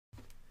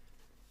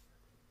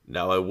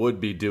Now, I would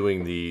be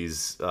doing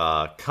these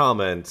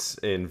comments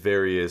in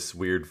various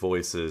weird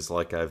voices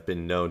like I've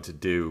been known to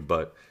do,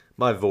 but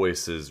my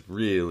voice has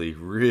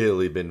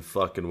really been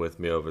fucking with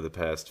me over the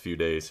past few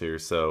days here,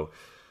 so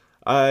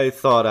I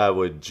thought I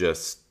would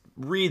just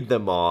read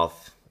them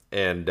off,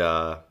 and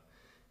I'm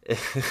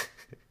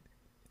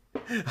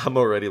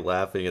already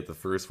laughing at the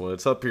first one.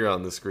 It's up here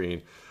on the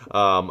screen.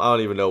 I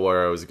don't even know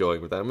where I was going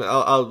with that.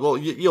 Well,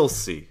 you'll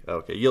see.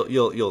 Okay,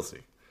 you'll see.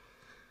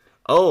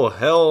 Oh,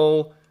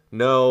 hell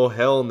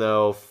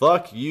no,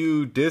 fuck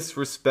you,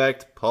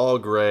 disrespect Paul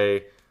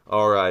Gray,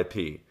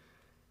 R.I.P.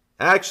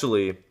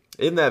 Actually,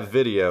 in that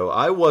video,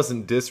 I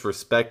wasn't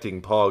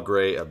disrespecting Paul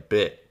Gray a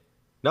bit.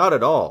 Not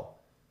at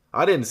all.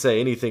 I didn't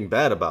say anything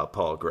bad about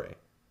Paul Gray.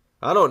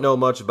 I don't know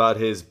much about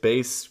his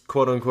bass,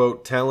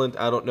 quote-unquote, talent.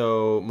 I don't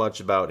know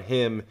much about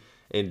him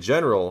in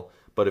general,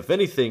 but if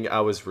anything, I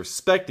was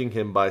respecting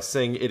him by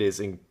saying it is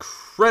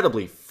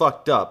incredibly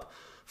fucked up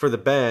for the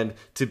band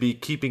to be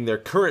keeping their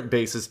current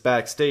bassist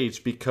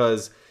backstage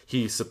because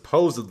he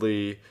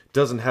supposedly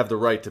doesn't have the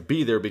right to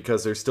be there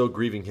because they're still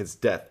grieving his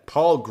death.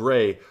 Paul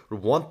Gray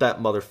would want that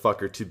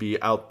motherfucker to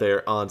be out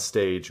there on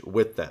stage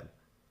with them.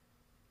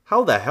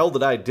 How the hell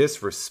did I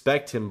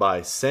disrespect him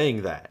by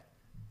saying that?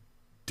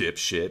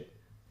 Dipshit.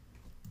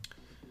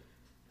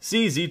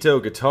 C.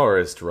 Zito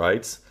Guitarist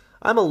writes,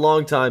 I'm a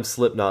longtime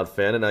Slipknot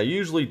fan and I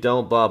usually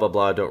don't blah blah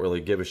blah, don't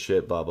really give a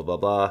shit, blah blah blah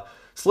blah.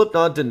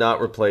 Slipknot did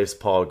not replace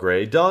Paul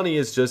Gray. Donnie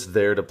is just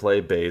there to play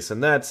bass,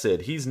 and that's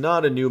it. He's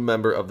not a new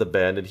member of the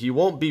band, and he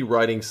won't be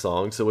writing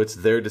songs, so it's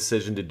their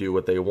decision to do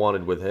what they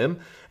wanted with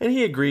him, and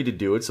he agreed to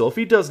do it, so if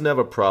he doesn't have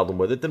a problem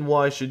with it, then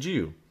why should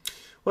you?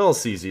 Well,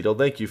 CZito,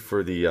 thank you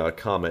for the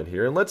comment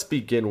here, and let's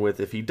begin with,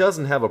 if he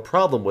doesn't have a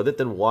problem with it,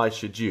 then why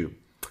should you?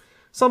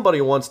 Somebody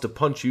wants to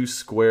punch you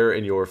square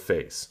in your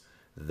face.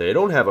 They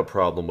don't have a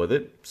problem with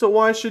it, so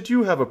why should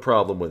you have a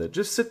problem with it?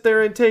 Just sit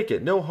there and take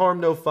it. No harm,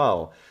 no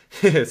foul.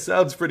 It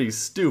sounds pretty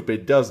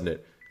stupid, doesn't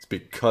it? It's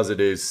because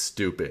it is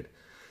stupid.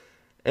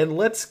 And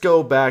let's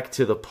go back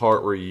to the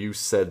part where you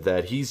said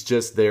that he's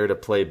just there to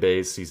play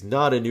bass. He's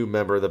not a new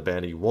member of the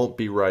band. He won't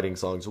be writing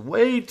songs.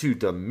 Way to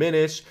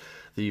diminish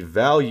the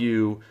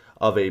value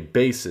of a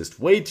bassist.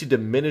 Way to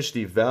diminish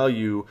the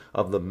value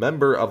of the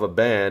member of a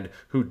band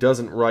who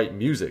doesn't write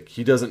music.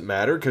 He doesn't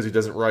matter because he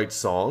doesn't write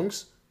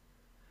songs.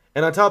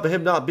 And on top of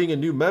him not being a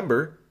new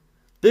member,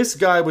 this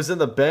guy was in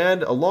the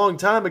band a long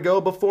time ago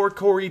before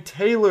Corey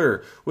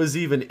Taylor was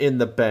even in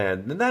the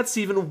band. And that's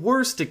even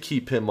worse to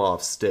keep him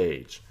off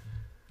stage.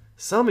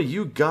 Some of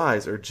you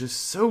guys are just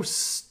so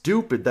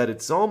stupid that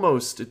it's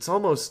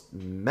almost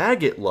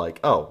maggot-like.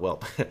 Oh,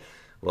 well,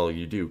 well,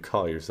 you do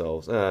call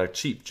yourselves.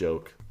 Cheap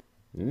joke.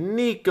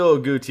 Nico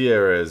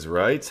Gutierrez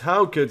writes,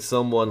 how could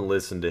someone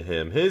listen to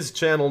him? His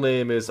channel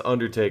name is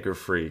Undertaker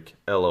Freak,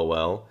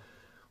 LOL.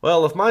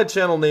 Well, if my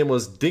channel name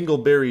was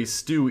Dingleberry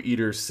Stew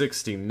Eater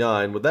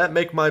 69, would that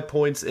make my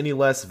points any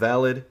less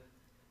valid?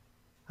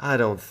 I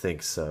don't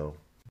think so.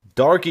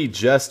 Darky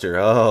Jester,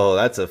 oh,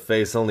 that's a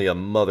face only a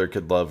mother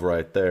could love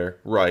right there,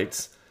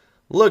 writes,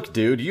 look,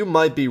 dude, you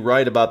might be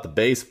right about the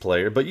bass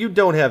player, but you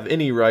don't have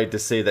any right to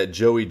say that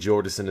Joey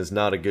Jordison is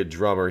not a good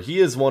drummer. He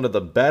is one of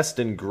the best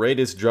and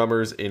greatest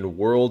drummers in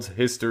world's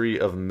history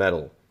of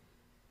metal.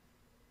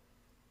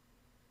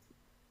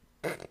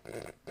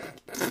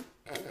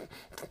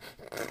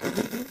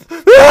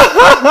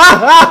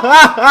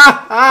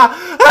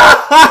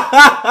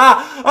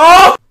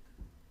 Oh!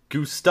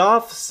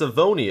 Gustav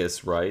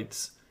Savonius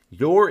writes,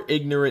 you're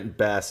ignorant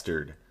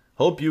bastard.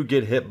 Hope you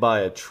get hit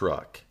by a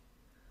truck.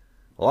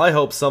 Well, I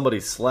hope somebody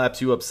slaps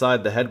you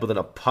upside the head with an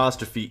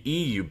apostrophe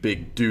E, you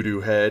big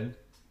doo-doo head.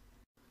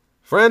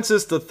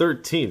 Francis the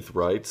 13th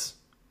writes,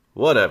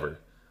 whatever.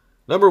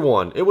 Number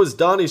 1, it was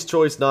Donnie's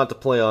choice not to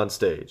play on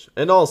stage.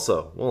 And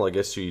also, well, I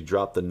guess she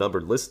dropped the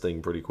numbered list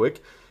thing pretty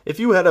quick. If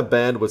you had a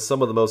band with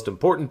some of the most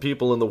important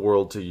people in the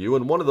world to you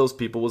and one of those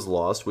people was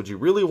lost, would you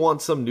really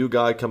want some new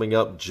guy coming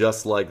up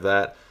just like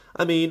that?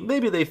 I mean,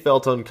 maybe they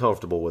felt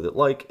uncomfortable with it.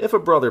 Like, if a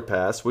brother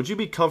passed, would you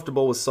be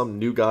comfortable with some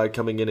new guy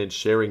coming in and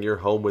sharing your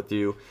home with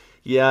you?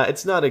 Yeah,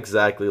 it's not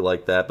exactly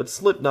like that, but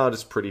Slipknot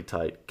is pretty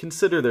tight.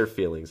 Consider their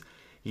feelings.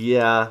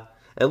 Yeah,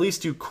 at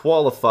least you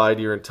qualified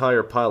your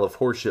entire pile of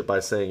horseshit by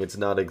saying it's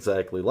not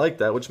exactly like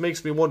that, which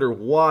makes me wonder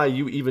why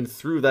you even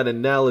threw that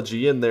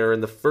analogy in there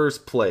in the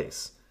first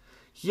place.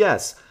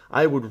 Yes,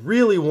 I would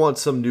really want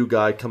some new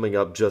guy coming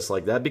up just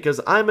like that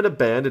because I'm in a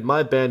band and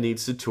my band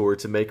needs to tour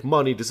to make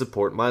money to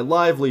support my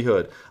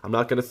livelihood. I'm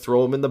not going to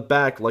throw him in the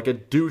back like a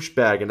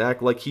douchebag and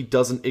act like he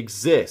doesn't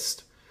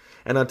exist.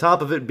 And on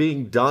top of it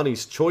being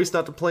Donnie's choice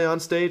not to play on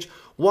stage,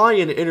 why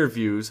in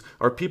interviews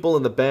are people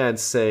in the band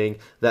saying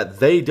that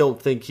they don't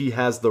think he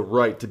has the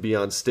right to be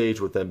on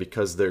stage with them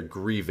because they're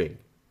grieving?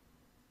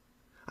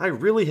 I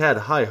really had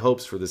high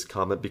hopes for this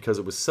comment because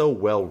it was so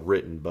well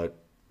written, but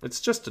it's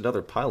just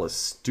another pile of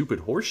stupid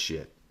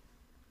horseshit.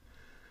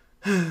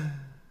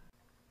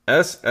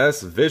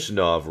 SS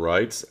Vishnov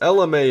writes,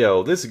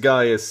 LMAO, this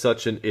guy is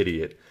such an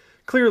idiot.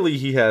 Clearly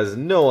he has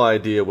no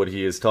idea what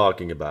he is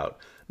talking about.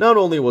 Not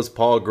only was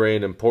Paul Gray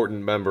an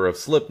important member of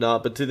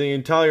Slipknot, but to the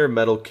entire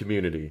metal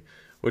community,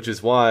 which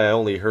is why I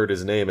only heard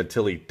his name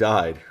until he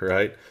died,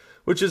 right?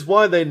 Which is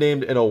why they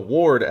named an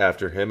award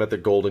after him at the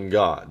Golden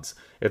Gods.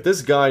 If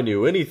this guy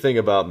knew anything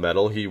about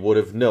metal, he would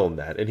have known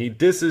that, and he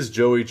disses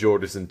Joey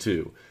Jordison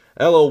too.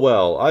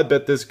 LOL, I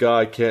bet this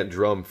guy can't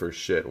drum for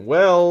shit.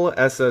 Well,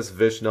 SS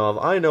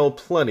Vishnov, I know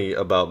plenty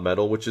about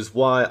metal, which is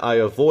why I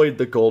avoid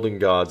the Golden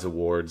Gods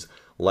awards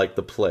like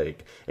the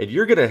plague. And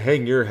you're gonna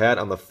hang your hat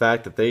on the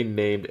fact that they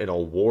named an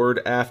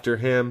award after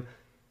him?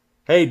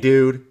 Hey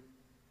dude,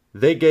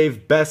 they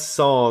gave Best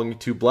Song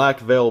to Black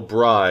Veil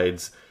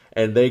Brides,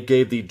 and they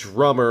gave the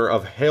drummer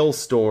of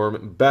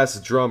Hailstorm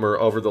Best Drummer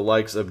over the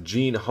likes of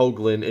Gene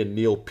Hoglan and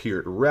Neil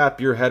Peart. Wrap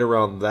your head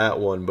around that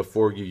one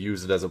before you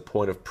use it as a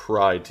point of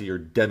pride to your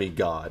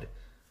demigod.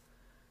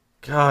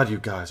 God, you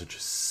guys are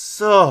just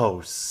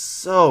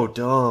so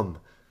dumb.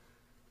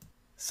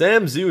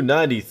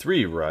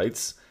 Samzu93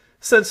 writes,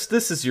 since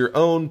this is your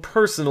own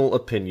personal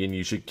opinion,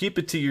 you should keep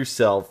it to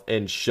yourself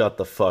and shut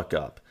the fuck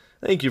up.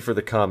 Thank you for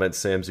the comment,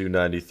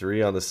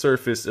 Samzu93. On the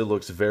surface, it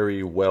looks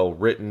very well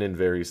written and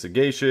very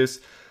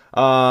sagacious.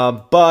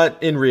 But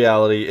in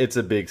reality, it's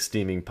a big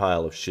steaming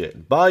pile of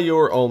shit. By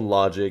your own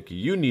logic,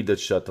 you need to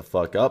shut the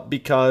fuck up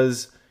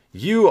because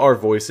you are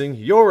voicing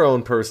your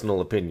own personal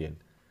opinion.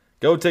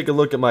 Go take a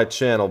look at my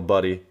channel,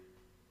 buddy.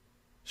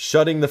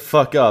 Shutting the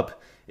fuck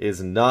up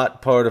is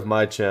not part of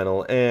my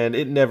channel, and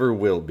it never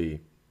will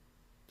be.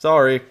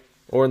 Sorry.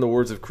 Or in the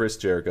words of Chris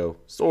Jericho,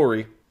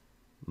 sorry.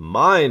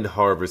 Mind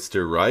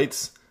Harvester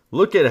writes,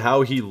 look at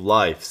how he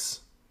lifes.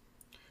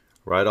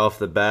 Right off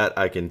the bat,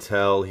 I can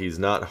tell he's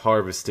not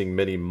harvesting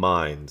many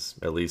minds,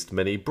 at least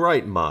many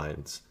bright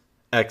minds.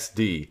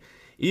 XD.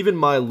 Even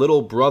my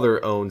little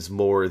brother owns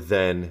more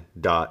than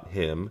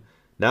him.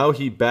 Now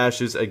he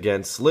bashes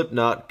against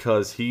Slipknot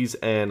cause he's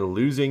an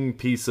losing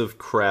piece of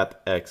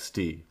crap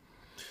XD.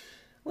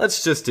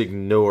 Let's just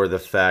ignore the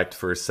fact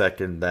for a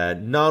second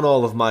that not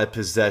all of my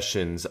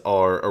possessions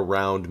are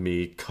around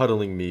me,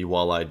 cuddling me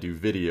while I do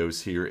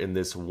videos here in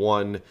this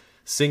one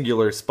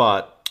singular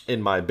spot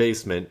in my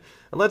basement.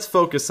 And let's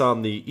focus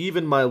on the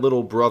even my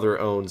little brother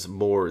owns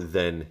more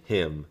than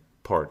him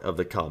part of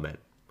the comment.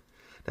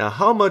 Now,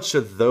 how much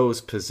of those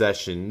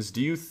possessions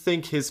do you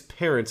think his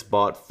parents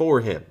bought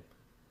for him?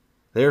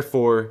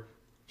 Therefore,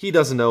 he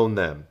doesn't own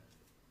them.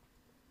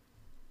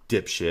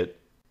 Dipshit.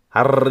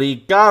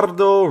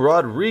 Ricardo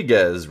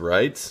Rodriguez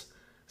writes,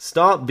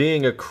 stop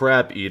being a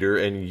crap eater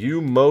and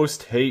you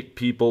most hate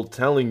people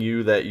telling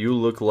you that you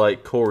look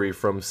like Corey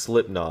from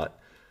Slipknot.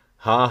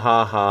 Ha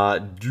ha ha,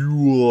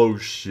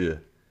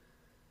 duosh.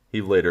 He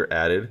later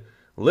added,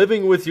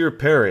 living with your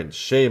parents,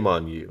 shame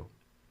on you.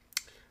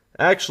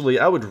 Actually,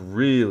 I would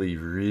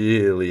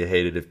really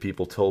hate it if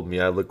people told me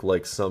I look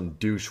like some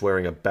douche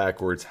wearing a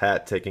backwards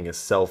hat taking a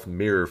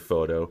self-mirror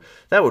photo.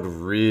 That would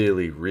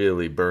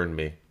really burn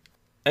me.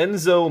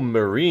 Enzo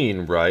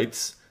Marine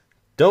writes,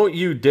 don't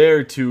you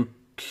dare to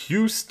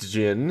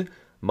question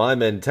my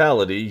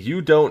mentality.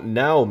 You don't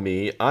know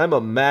me. I'm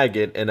a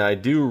maggot and I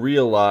do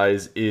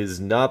realize is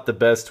not the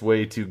best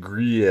way to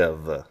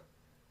grieve.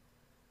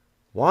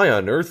 Why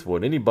on earth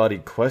would anybody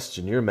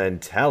question your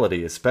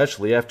mentality,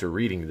 especially after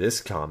reading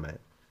this comment?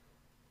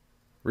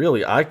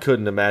 Really, I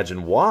couldn't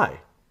imagine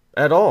why.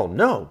 At all.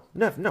 No.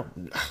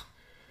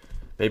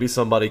 Maybe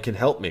somebody can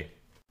help me.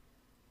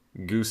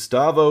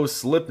 Gustavo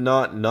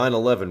Slipknot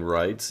 911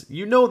 writes,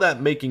 you know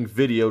that making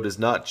video does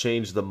not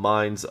change the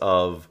minds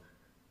of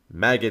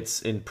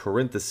maggots in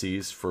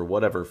parentheses for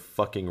whatever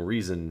fucking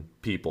reason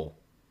people.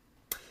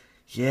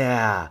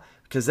 Yeah,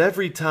 because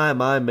every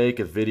time I make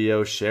a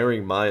video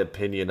sharing my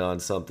opinion on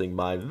something,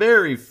 my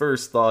very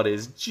first thought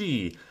is,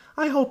 gee,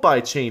 I hope I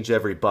change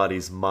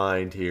everybody's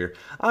mind here.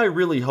 I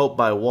really hope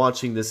by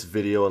watching this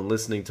video and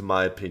listening to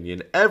my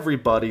opinion,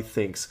 everybody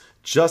thinks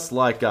just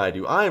like I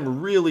do. I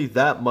am really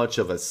that much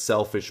of a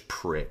selfish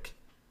prick.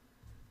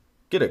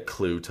 Get a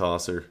clue,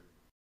 tosser.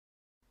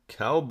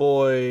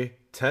 Cowboy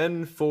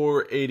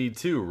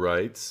 10482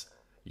 writes,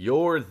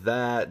 you're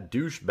that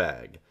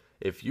douchebag.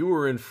 If you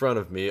were in front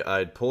of me,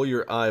 I'd pull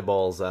your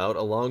eyeballs out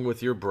along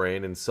with your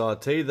brain and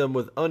saute them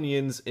with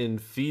onions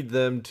and feed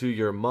them to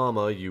your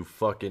mama, you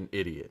fucking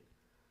idiot.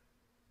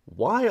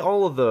 Why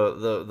all of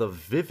the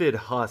vivid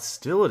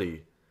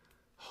hostility?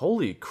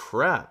 Holy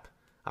crap.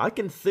 I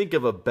can think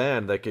of a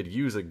band that could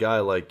use a guy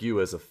like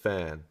you as a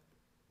fan.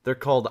 They're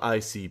called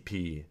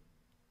ICP.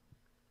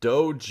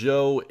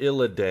 Dojo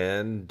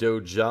Illidan,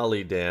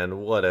 Dojalidan,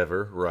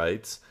 whatever,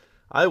 writes,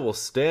 I will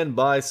stand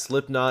by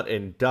Slipknot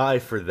and die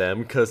for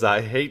them because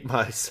I hate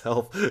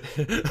myself.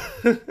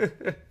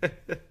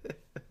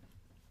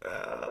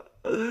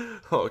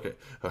 Okay.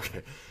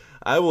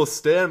 I will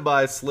stand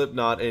by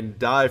Slipknot and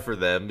die for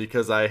them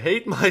because I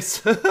hate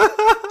myself.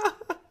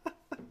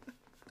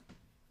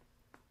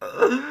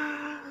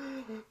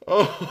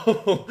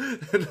 Oh,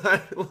 and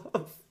I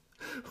love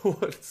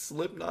what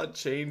Slipknot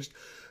changed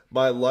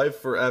my life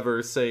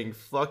forever, saying,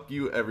 fuck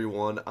you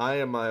everyone, I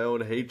am my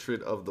own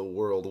hatred of the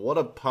world. What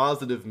a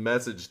positive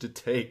message to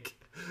take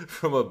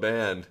from a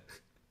band.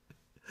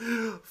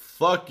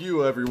 Fuck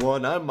you,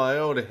 everyone. I'm my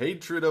own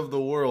hatred of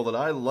the world, and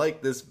I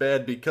like this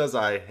band because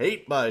I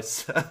hate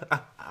myself.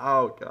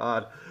 Oh,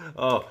 God.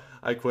 Oh,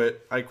 I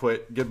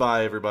quit.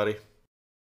 Goodbye, everybody.